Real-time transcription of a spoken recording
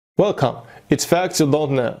Welcome! It's Facts You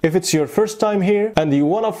Don't Know. If it's your first time here and you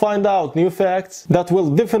want to find out new facts that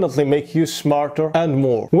will definitely make you smarter and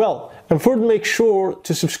more, well, and first make sure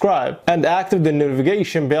to subscribe and activate the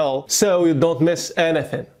notification bell so you don't miss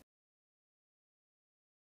anything.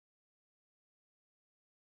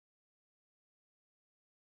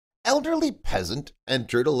 Elderly peasant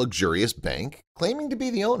entered a luxurious bank claiming to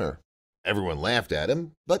be the owner. Everyone laughed at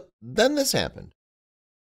him, but then this happened.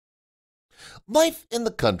 Life in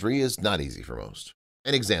the country is not easy for most.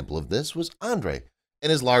 An example of this was Andre and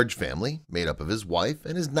his large family made up of his wife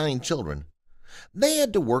and his 9 children. They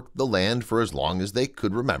had to work the land for as long as they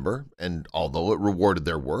could remember, and although it rewarded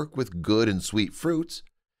their work with good and sweet fruits,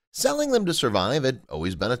 selling them to survive had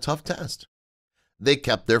always been a tough test. They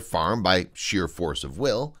kept their farm by sheer force of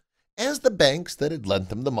will, as the banks that had lent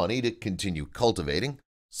them the money to continue cultivating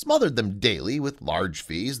smothered them daily with large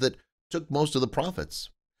fees that took most of the profits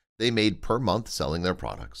they made per month selling their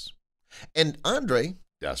products. And Andre,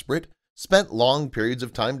 desperate, spent long periods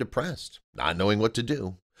of time depressed, not knowing what to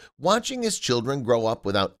do, watching his children grow up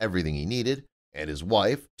without everything he needed, and his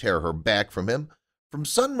wife tear her back from him from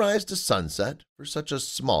sunrise to sunset for such a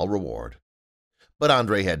small reward. But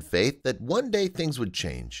Andre had faith that one day things would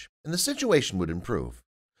change and the situation would improve.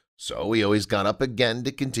 So he always got up again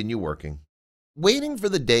to continue working, waiting for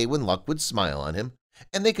the day when luck would smile on him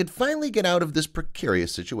and they could finally get out of this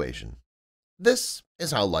precarious situation. This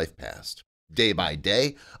is how life passed, day by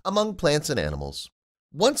day, among plants and animals.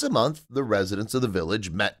 Once a month, the residents of the village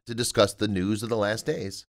met to discuss the news of the last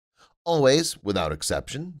days. Always, without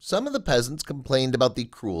exception, some of the peasants complained about the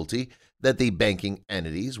cruelty that the banking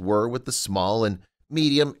entities were with the small and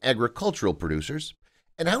medium agricultural producers,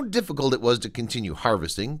 and how difficult it was to continue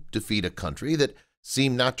harvesting to feed a country that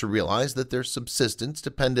seemed not to realize that their subsistence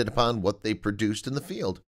depended upon what they produced in the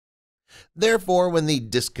field. Therefore, when the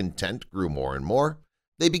discontent grew more and more,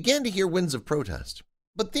 they began to hear winds of protest.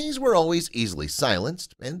 But these were always easily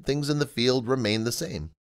silenced, and things in the field remained the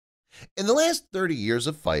same. In the last 30 years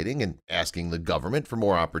of fighting and asking the government for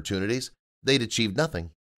more opportunities, they'd achieved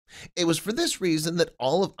nothing. It was for this reason that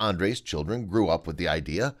all of Andre's children grew up with the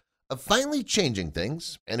idea of finally changing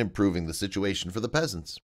things and improving the situation for the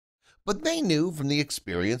peasants. But they knew from the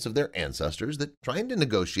experience of their ancestors that trying to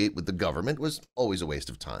negotiate with the government was always a waste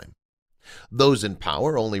of time. Those in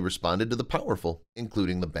power only responded to the powerful,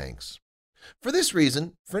 including the banks. For this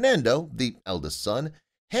reason, Fernando, the eldest son,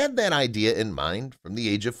 had that idea in mind from the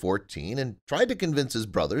age of 14 and tried to convince his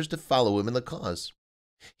brothers to follow him in the cause.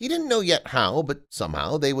 He didn't know yet how, but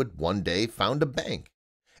somehow they would one day found a bank,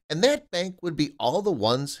 and that bank would be all the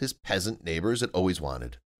ones his peasant neighbors had always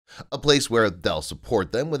wanted. A place where they'll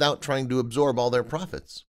support them without trying to absorb all their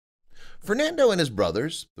profits. Fernando and his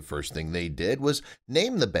brothers, the first thing they did was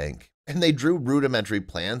name the bank, and they drew rudimentary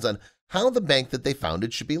plans on how the bank that they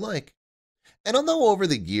founded should be like. And although over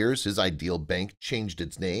the years his ideal bank changed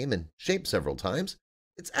its name and shape several times,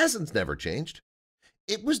 its essence never changed.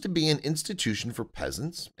 It was to be an institution for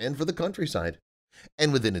peasants and for the countryside,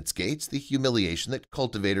 and within its gates the humiliation that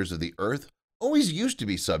cultivators of the earth always used to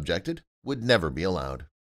be subjected would never be allowed.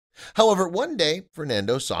 However, one day,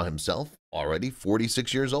 Fernando saw himself already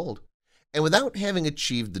 46 years old, and without having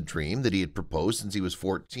achieved the dream that he had proposed since he was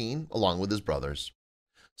 14, along with his brothers.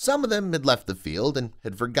 Some of them had left the field and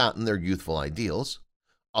had forgotten their youthful ideals.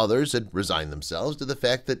 Others had resigned themselves to the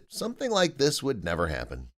fact that something like this would never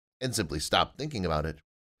happen, and simply stopped thinking about it.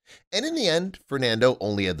 And in the end, Fernando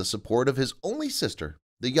only had the support of his only sister,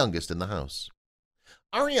 the youngest in the house.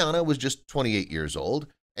 Ariana was just 28 years old,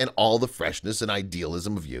 and all the freshness and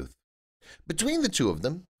idealism of youth. Between the two of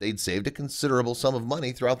them, they'd saved a considerable sum of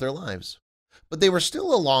money throughout their lives. But they were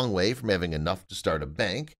still a long way from having enough to start a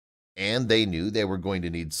bank, and they knew they were going to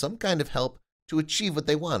need some kind of help to achieve what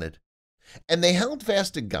they wanted. And they held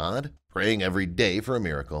fast to God, praying every day for a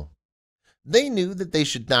miracle. They knew that they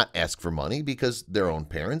should not ask for money because their own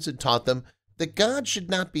parents had taught them that God should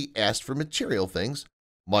not be asked for material things,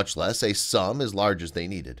 much less a sum as large as they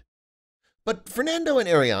needed. But Fernando and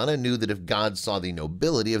Ariana knew that if God saw the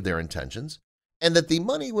nobility of their intentions, and that the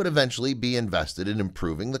money would eventually be invested in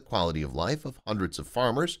improving the quality of life of hundreds of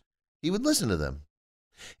farmers, he would listen to them.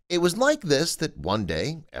 It was like this that one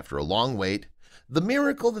day, after a long wait, the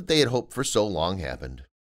miracle that they had hoped for so long happened.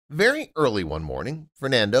 Very early one morning,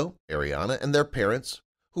 Fernando, Ariana, and their parents,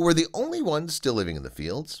 who were the only ones still living in the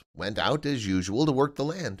fields, went out as usual to work the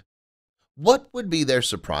land. What would be their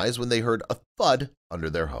surprise when they heard a thud under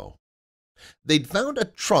their hoe? They'd found a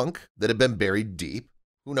trunk that had been buried deep,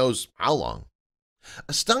 who knows how long.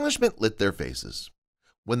 Astonishment lit their faces.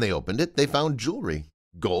 When they opened it, they found jewelry,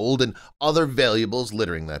 gold, and other valuables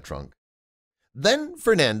littering that trunk. Then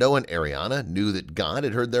Fernando and Ariana knew that God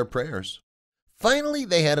had heard their prayers. Finally,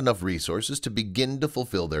 they had enough resources to begin to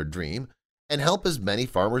fulfill their dream and help as many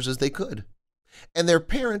farmers as they could. And their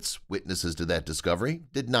parents, witnesses to that discovery,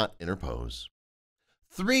 did not interpose.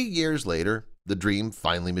 3 years later, the dream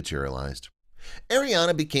finally materialized.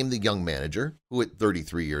 Ariana became the young manager who, at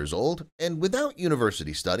 33 years old and without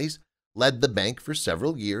university studies, led the bank for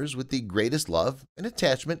several years with the greatest love and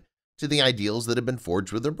attachment to the ideals that had been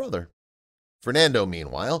forged with her brother. Fernando,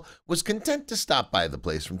 meanwhile, was content to stop by the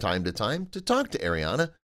place from time to talk to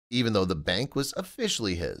Ariana, even though the bank was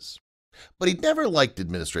officially his. But he'd never liked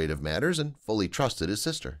administrative matters and fully trusted his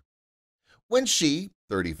sister. When she,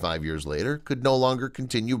 35 years later, could no longer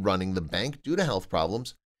continue running the bank due to health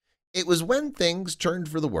problems, it was when things turned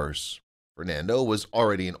for the worse. Fernando was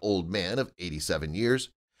already an old man of 87 years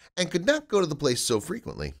and could not go to the place so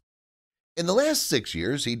frequently. In the last 6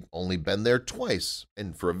 years, he'd only been there twice,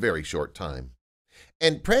 and for a very short time,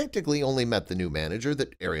 and practically only met the new manager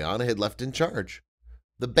that Ariana had left in charge.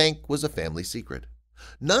 The bank was a family secret.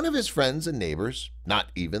 None of his friends and neighbors, not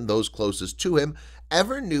even those closest to him,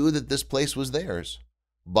 ever knew that this place was theirs,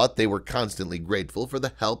 but they were constantly grateful for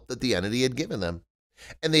the help that the entity had given them,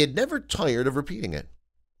 and they had never tired of repeating it.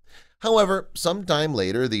 However, some time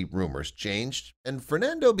later, the rumors changed, and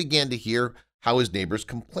Fernando began to hear how his neighbors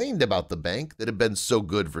complained about the bank that had been so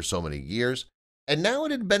good for so many years, and now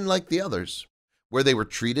it had been like the others, where they were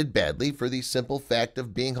treated badly for the simple fact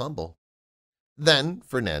of being humble. Then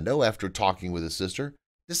Fernando, after talking with his sister,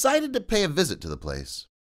 decided to pay a visit to the place.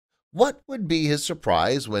 What would be his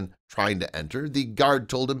surprise when, trying to enter, the guard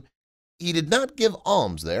told him he did not give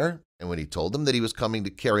alms there, and when he told them that he was coming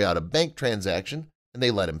to carry out a bank transaction and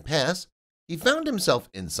they let him pass, he found himself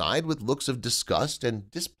inside with looks of disgust and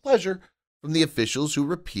displeasure from the officials who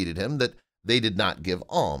repeated him that they did not give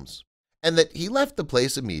alms, and that he left the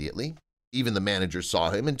place immediately. Even the manager saw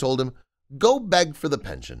him and told him, "Go beg for the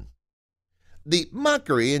pension." The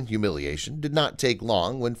mockery and humiliation did not take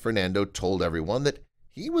long when Fernando told everyone that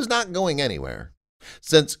he was not going anywhere,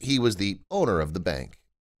 since he was the owner of the bank.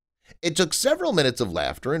 It took several minutes of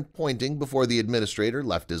laughter and pointing before the administrator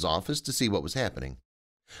left his office to see what was happening.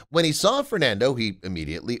 When he saw Fernando, he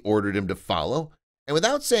immediately ordered him to follow, and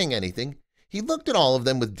without saying anything, he looked at all of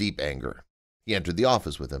them with deep anger. He entered the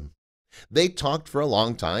office with him. They talked for a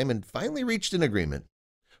long time and finally reached an agreement.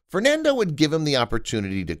 Fernando would give him the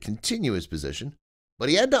opportunity to continue his position, but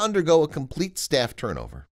he had to undergo a complete staff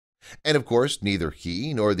turnover. And of course, neither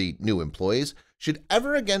he nor the new employees should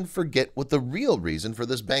ever again forget what the real reason for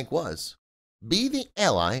this bank was: be the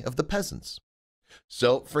ally of the peasants.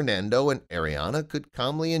 So Fernando and Ariana could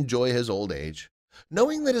calmly enjoy his old age,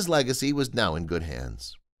 knowing that his legacy was now in good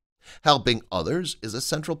hands. Helping others is a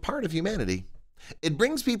central part of humanity. It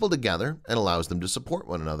brings people together and allows them to support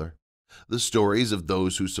one another. The stories of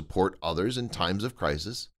those who support others in times of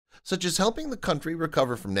crisis, such as helping the country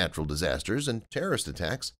recover from natural disasters and terrorist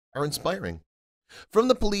attacks, are inspiring. From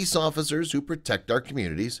the police officers who protect our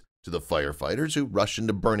communities, to the firefighters who rush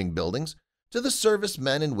into burning buildings, to the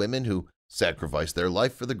servicemen and women who sacrifice their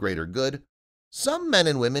life for the greater good, some men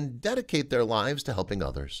and women dedicate their lives to helping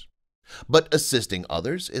others. But assisting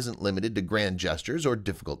others isn't limited to grand gestures or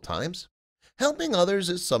difficult times. Helping others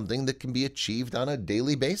is something that can be achieved on a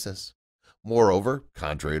daily basis. Moreover,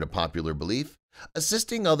 contrary to popular belief,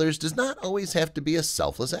 assisting others does not always have to be a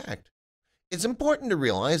selfless act. It's important to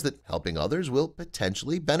realize that helping others will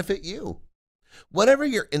potentially benefit you. Whatever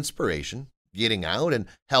your inspiration, getting out and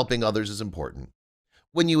helping others is important.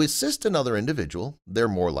 When you assist another individual, they're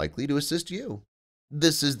more likely to assist you.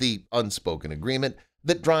 This is the unspoken agreement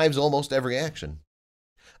that drives almost every action.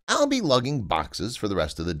 I'll be lugging boxes for the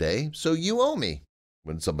rest of the day, so you owe me.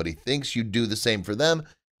 When somebody thinks you do the same for them,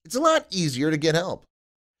 it's a lot easier to get help.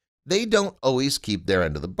 They don't always keep their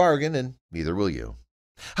end of the bargain, and neither will you.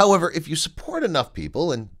 However, if you support enough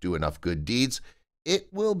people and do enough good deeds,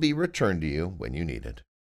 it will be returned to you when you need it.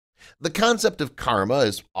 The concept of karma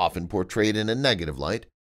is often portrayed in a negative light.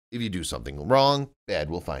 If you do something wrong, bad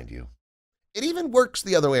will find you. It even works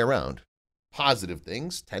the other way around. Positive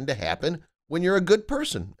things tend to happen when you're a good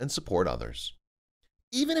person and support others.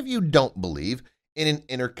 Even if you don't believe in an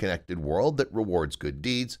interconnected world that rewards good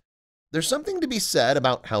deeds, there's something to be said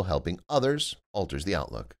about how helping others alters the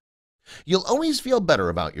outlook. You'll always feel better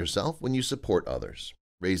about yourself when you support others,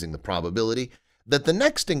 raising the probability that the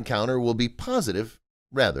next encounter will be positive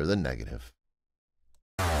rather than negative.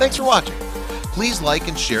 Thanks for watching. Please like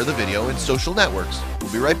and share the video in social networks.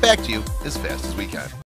 We'll be right back to you as fast as we can.